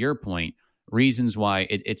 as to your point, reasons why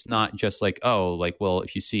it's not just like, oh, like, well,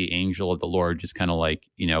 if you see angel of the Lord, just kind of like,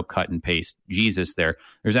 cut and paste Jesus there.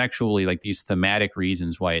 There's actually like these thematic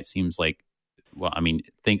reasons why it seems like, well, I mean,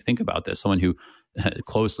 think about this. Someone who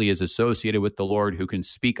closely is associated with the Lord, who can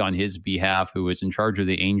speak on his behalf, who is in charge of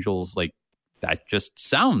the angels, like that just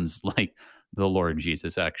sounds like the Lord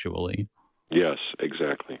Jesus, actually. Yes,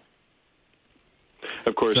 exactly.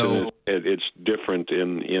 Of course, it's different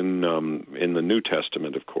in the New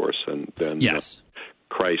Testament, of course, and then yes.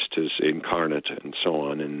 Christ is incarnate and so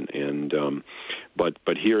on,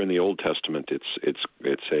 but here in the Old Testament, it's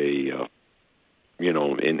a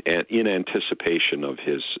in anticipation of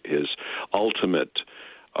his ultimate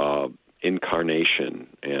incarnation,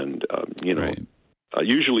 and right.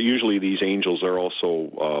 Usually these angels are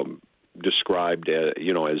also described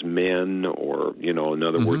as men, or in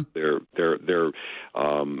other words, they're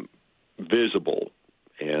visible,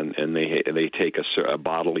 and they take a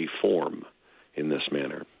bodily form in this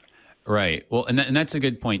manner. Right. Well, and that's a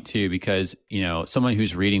good point too, because someone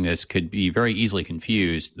who's reading this could be very easily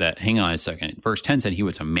confused that, hang on a second, verse 10 said he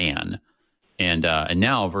was a man, and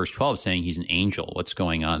now verse 12 is saying he's an angel. What's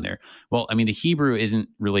going on there? Well, I mean, the Hebrew isn't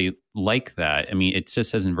really like that. I mean, it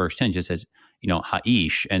just says in verse 10, it just says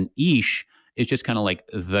Ha'ish, and Ish is just kind of like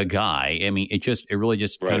the guy. I mean, it really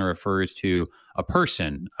just kind of refers to a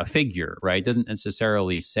person, a figure, right? It doesn't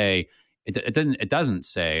necessarily say it doesn't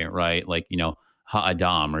say, right, like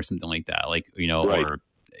Ha'adam or something like that, like or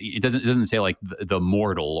it doesn't say like the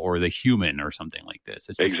mortal or the human or something like this.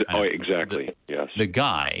 It's just exactly yes, the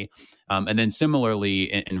guy. And then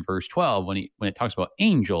similarly in verse 12, when it talks about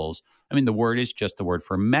angels, I mean, the word is just the word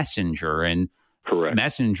for messenger, and correct.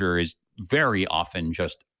 Messenger is very often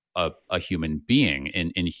just a human being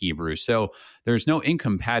in Hebrew. So there's no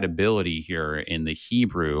incompatibility here in the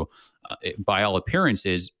Hebrew. By all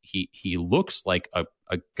appearances, he looks like a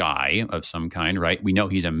guy of some kind, right? We know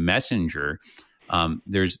he's a messenger.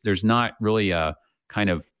 There's not really a kind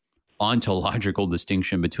of ontological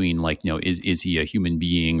distinction between, like, is he a human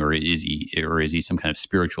being, or is he some kind of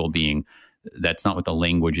spiritual being? That's not what the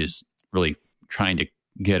language is really trying to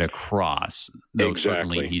get across. Though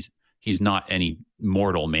exactly. Certainly he's not any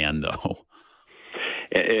mortal man, though.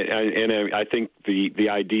 And I think the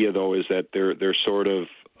idea, though, is that they're sort of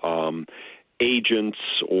agents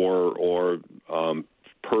or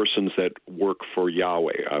persons that work for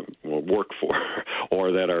Yahweh,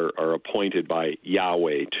 or that are appointed by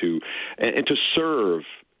Yahweh to serve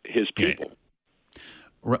His people.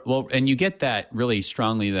 Yeah. Well, and you get that really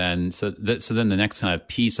strongly then. So then the next kind of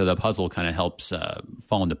piece of the puzzle kind of helps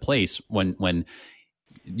fall into place when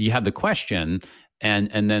you have the question,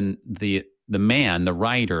 and then the man, the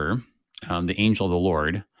rider, the angel of the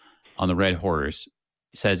Lord on the red horse,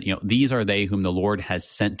 says, these are they whom the Lord has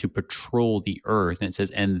sent to patrol the earth. And it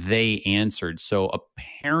says, and they answered. So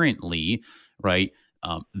apparently, right,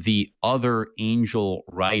 the other angel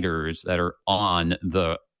riders that are on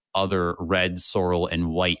the other red, sorrel, and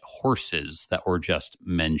white horses that were just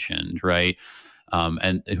mentioned, right,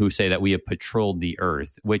 and who say that we have patrolled the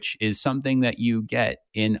earth, which is something that you get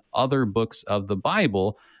in other books of the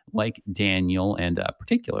Bible, like Daniel, and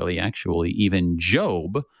particularly, actually, even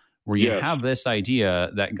Job, where you have this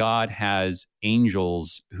idea that God has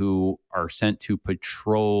angels who are sent to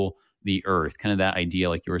patrol the earth, kind of that idea,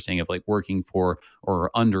 like you were saying, of like working for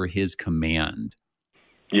or under His command.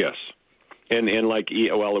 Yes. And like,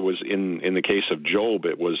 it was in the case of Job,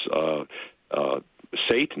 it was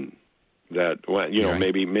Satan that, right.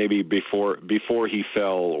 maybe before he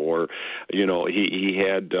fell, or he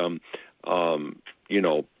had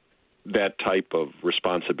that type of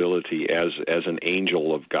responsibility as an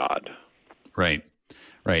angel of God. Right.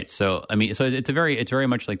 So I mean, it's very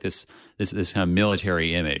much like this kind of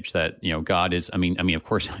military image that God is. I mean, of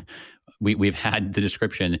course. We've had the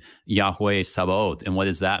description Yahweh Sabaoth, and what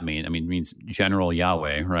does that mean? I mean, it means General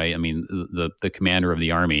Yahweh, right? I mean, the commander of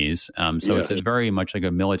the armies. So it's very much like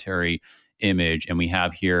a military image, and we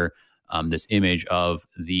have here this image of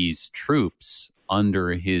these troops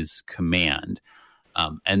under His command.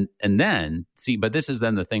 And then see, but this is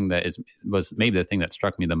then the thing that was maybe the thing that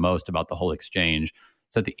struck me the most about the whole exchange.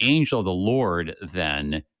 So the angel of the Lord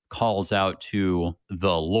then calls out to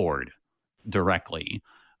the Lord directly.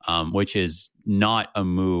 Which is not a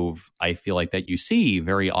move, I feel like, that you see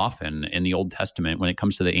very often in the Old Testament when it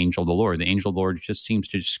comes to the angel of the Lord. The angel of the Lord just seems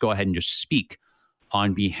to just go ahead and just speak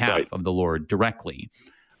on behalf of the Lord directly.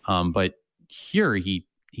 But here he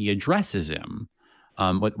addresses him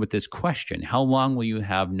with this question: how long will you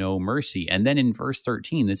have no mercy? And then in verse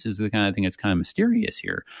 13, this is the kind of thing that's kind of mysterious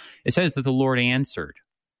here. It says that the Lord answered.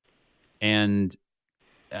 And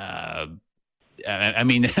I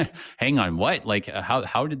mean, hang on, what? Like,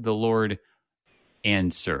 how did the Lord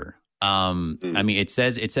answer? I mean, it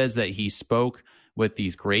says that He spoke with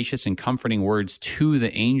these gracious and comforting words to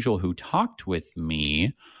the angel who talked with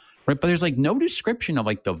me, right? But there's like no description of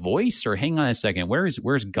like the voice, or hang on a second,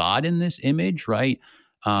 where's God in this image, right?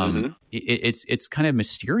 It's kind of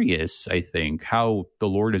mysterious, I think, how the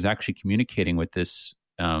Lord is actually communicating with this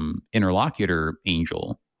interlocutor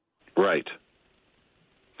angel. Right.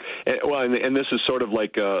 Well, and this is sort of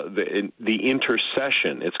like the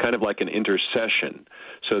intercession. It's kind of like an intercession.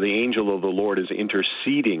 So the angel of the Lord is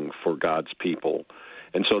interceding for God's people,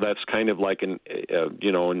 and so that's kind of like an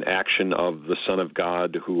action of the Son of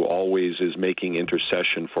God, who always is making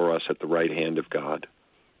intercession for us at the right hand of God,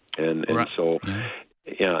 and so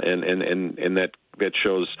that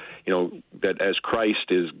shows that as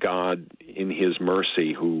Christ is God in His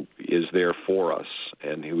mercy, who is there for us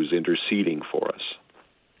and who is interceding for us.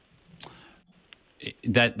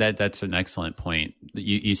 That's an excellent point.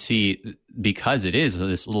 You see, because it is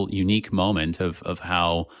this little unique moment of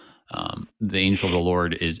how the angel of the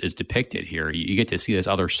Lord is depicted here. You get to see this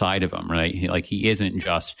other side of him, right? He isn't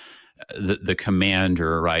just the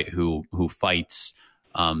commander, right, who fights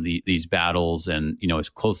these battles and is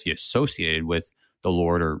closely associated with the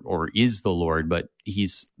Lord or is the Lord, but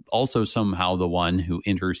he's also somehow the one who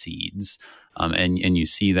intercedes, and you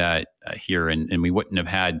see that here, and we wouldn't have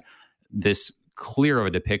had this clear of a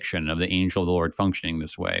depiction of the angel of the Lord functioning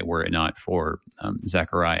this way were it not for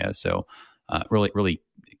Zechariah. So really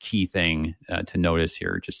key thing to notice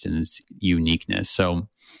here, just in its uniqueness. So,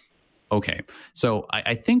 okay. So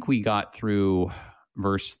I think we got through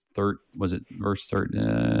verse 13. Was it verse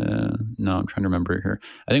 13? No, I'm trying to remember it here.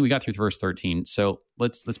 I think we got through verse 13. So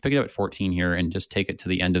let's pick it up at 14 here and just take it to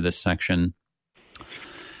the end of this section.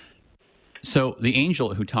 So the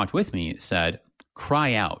angel who talked with me said,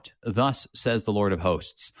 "Cry out, thus says the Lord of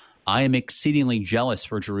hosts, I am exceedingly jealous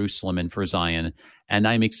for Jerusalem and for Zion, and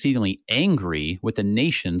I am exceedingly angry with the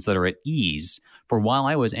nations that are at ease. For while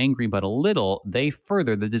I was angry but a little, they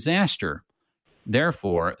further the disaster.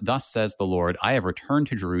 Therefore, thus says the Lord, I have returned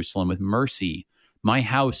to Jerusalem with mercy. My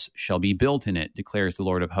house shall be built in it, declares the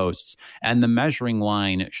Lord of hosts, and the measuring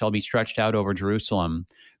line shall be stretched out over Jerusalem.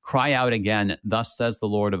 Cry out again, thus says the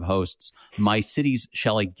Lord of hosts, my cities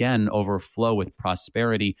shall again overflow with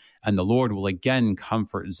prosperity, and the Lord will again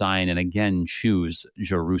comfort Zion and again choose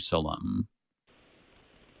Jerusalem."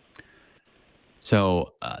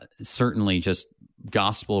 So certainly just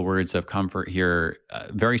gospel words of comfort here,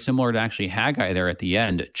 very similar to actually Haggai there at the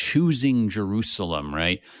end, choosing Jerusalem,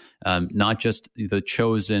 right? Not just the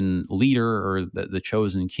chosen leader or the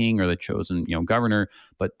chosen king or the chosen governor,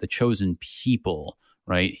 but the chosen people,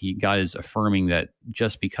 right? God is affirming that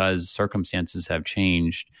just because circumstances have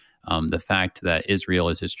changed, the fact that Israel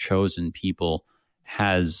is his chosen people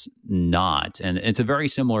has not. And it's a very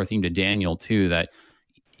similar theme to Daniel too, that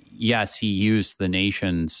yes, he used the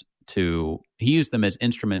nations he used them as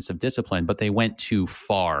instruments of discipline, but they went too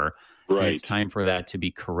far. Right. And it's time for that to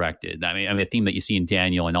be corrected. I mean, a theme that you see in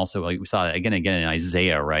Daniel, and also we saw that again and again in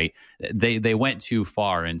Isaiah, right? They went too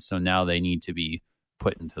far, and so now they need to be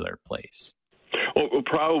put into their place. Well,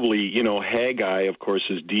 probably, Haggai, of course,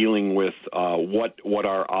 is dealing with what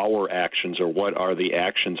are our actions, or what are the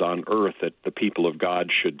actions on earth that the people of God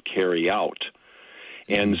should carry out.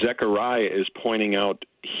 And Zechariah is pointing out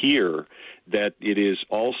here that it is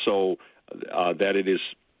also that it is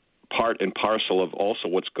part and parcel of also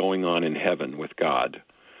what's going on in heaven with God,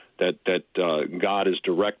 that God is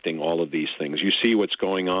directing all of these things. You see what's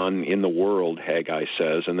going on in the world, Haggai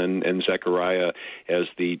says, and Zechariah, as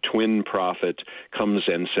the twin prophet, comes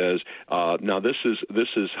and says, now this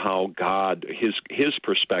is how God, his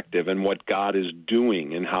perspective and what God is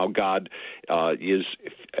doing, and how God is,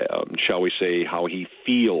 shall we say, how he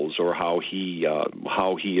feels, or how he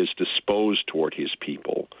is disposed toward his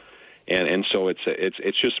people. And so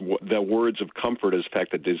it's just the words of comfort is the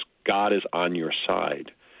fact that God is on your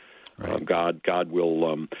side. Right. God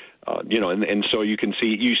will, and so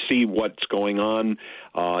you see what's going on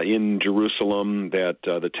in Jerusalem, that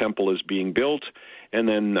the temple is being built, and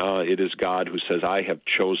then it is God who says, "I have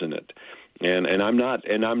chosen it," and I'm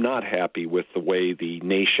not happy with the way the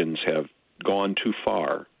nations have gone too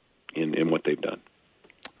far in what they've done.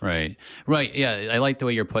 Right. Yeah, I like the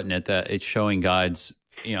way you're putting it. That it's showing God's,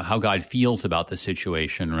 how God feels about the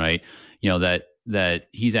situation, right? That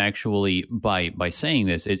he's actually, by saying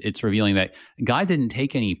this, it's revealing that God didn't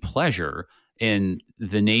take any pleasure in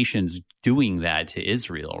the nations doing that to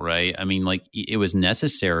Israel, right? I mean, like, it was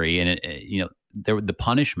necessary, and the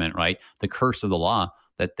punishment, right? The curse of the law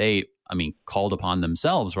that they, called upon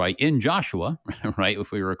themselves, right? In Joshua, right?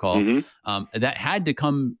 If we recall, that had to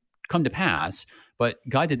come to pass, but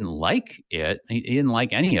God didn't like it. He didn't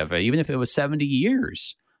like any of it, even if it was 70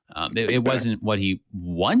 years. It wasn't what he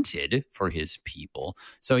wanted for his people.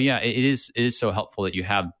 So yeah, it is so helpful that you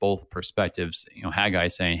have both perspectives. Haggai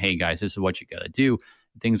saying, "Hey guys, this is what you got to do,"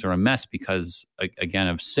 things are a mess because, again,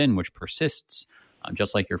 of sin, which persists,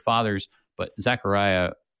 just like your fathers. But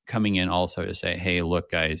Zechariah coming in also to say, hey,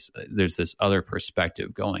 look, guys, there's this other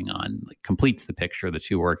perspective going on, like completes the picture, the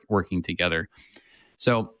two working together.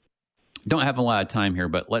 So don't have a lot of time here,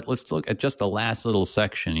 but let's look at just the last little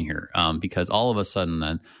section here, because all of a sudden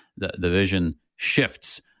then the vision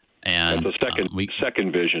shifts. And it's a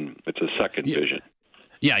second vision. It's a second vision.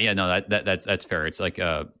 Yeah, no, that's fair. It's like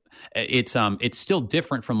it's still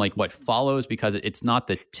different from like what follows, because it's not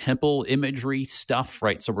the temple imagery stuff,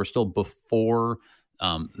 right? So we're still before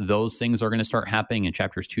those things are going to start happening in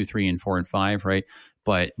chapters 2, 3, and 4, and 5, right?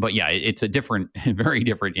 But yeah, it's a different, very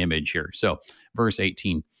different image here. So verse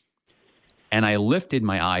 18, and I lifted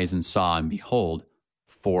my eyes and saw, and behold,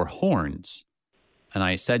 4 horns. And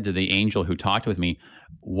I said to the angel who talked with me,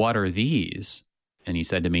 what are these? And he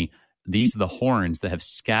said to me, these are the horns that have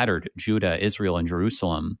scattered Judah, Israel, and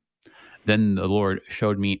Jerusalem. Then the Lord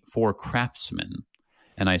showed me 4 craftsmen.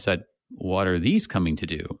 And I said, what are these coming to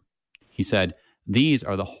do? He said, these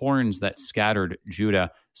are the horns that scattered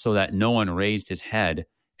Judah so that no one raised his head.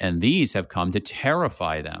 And these have come to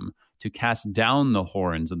terrify them, to cast down the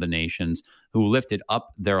horns of the nations who lifted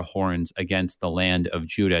up their horns against the land of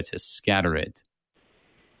Judah to scatter it.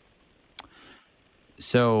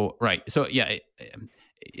 So, right. So, yeah, it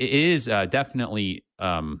is definitely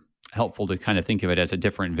helpful to kind of think of it as a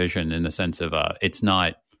different vision in the sense of it's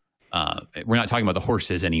not, we're not talking about the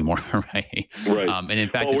horses anymore, right? Right. And in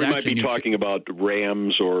fact, we might be talking about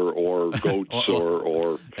rams or goats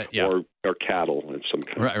or cattle in some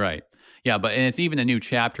kind. Right. Yeah, and it's even a new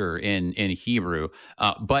chapter in Hebrew.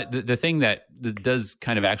 But the thing that does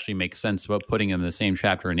kind of actually make sense about putting them in the same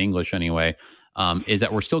chapter in English anyway, is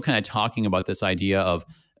that we're still kind of talking about this idea of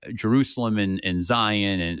Jerusalem and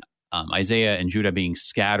Zion and Isaiah and Judah being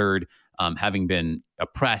scattered, having been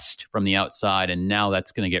oppressed from the outside, and now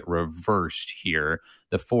that's going to get reversed here.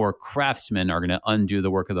 The 4 craftsmen are going to undo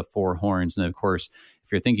the work of the 4 horns. And of course,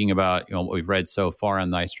 if you're thinking about what we've read so far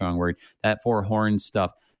on Thy Strong Word, that 4 horns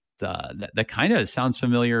stuff, that kind of sounds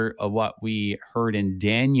familiar of what we heard in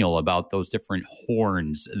Daniel about those different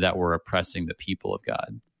horns that were oppressing the people of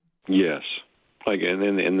God. Yes. Like, and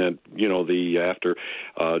then the after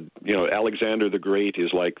Alexander the Great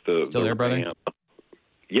is like the still there, brother?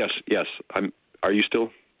 Yes. Are you still?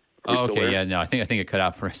 Okay. Yeah. No, I think it cut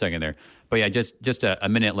out for a second there. But yeah, just a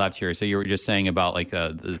minute left here. So you were just saying about like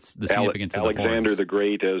the significance of Alexander the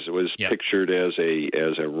Great was pictured as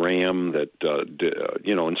a ram that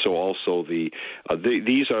and so also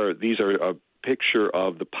these are a picture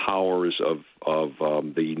of the powers of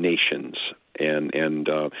the nations. And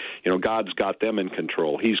God's got them in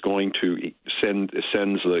control. He's going to sends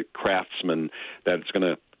the craftsman that's going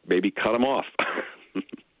to maybe cut them off.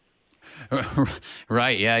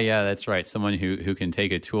 Right. Yeah, that's right. Someone who can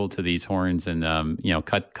take a tool to these horns and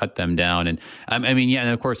cut them down. And and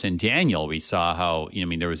of course in Daniel we saw how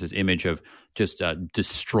there was this image of just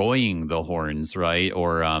destroying the horns, right?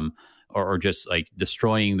 Or just like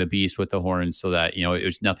destroying the beast with the horns, so that it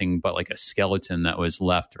was nothing but like a skeleton that was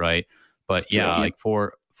left, right? But like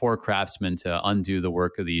four craftsmen to undo the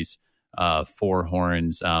work of these 4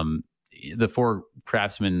 horns. The 4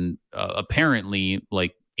 craftsmen apparently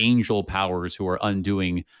like angel powers who are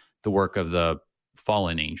undoing the work of the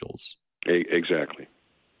fallen angels. Exactly.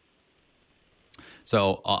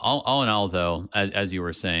 So all in all, though, as you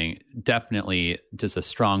were saying, definitely just a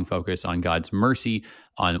strong focus on God's mercy,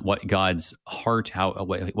 on what God's heart,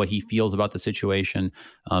 what he feels about the situation,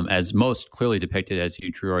 as most clearly depicted as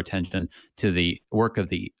you drew our attention to the work of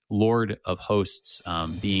the Lord of hosts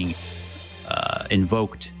being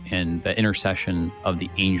invoked in the intercession of the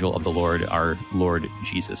angel of the Lord, our Lord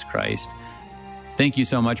Jesus Christ. Thank you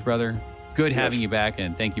so much, brother. Good having you back,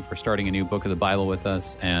 and thank you for starting a new book of the Bible with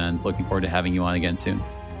us, and looking forward to having you on again soon.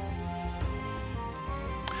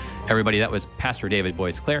 Everybody, that was Pastor David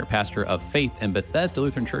Boyce-Clair, pastor of Faith and Bethesda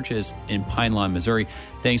Lutheran Churches in Pine Lawn, Missouri.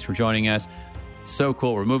 Thanks for joining us. So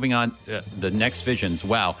cool. We're moving on to the next visions.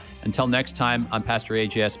 Wow. Until next time, I'm Pastor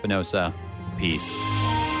A.J. Espinosa. Peace.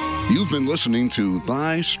 You've been listening to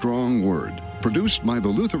Thy Strong Word, produced by the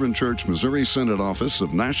Lutheran Church Missouri Synod Office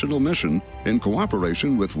of National Mission in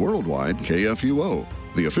cooperation with Worldwide KFUO,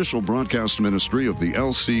 the official broadcast ministry of the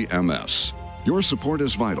LCMS. Your support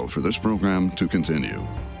is vital for this program to continue.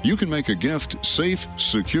 You can make a gift safe,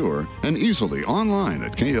 secure, and easily online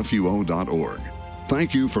at kfuo.org.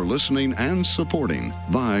 Thank you for listening and supporting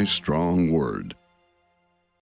Thy Strong Word.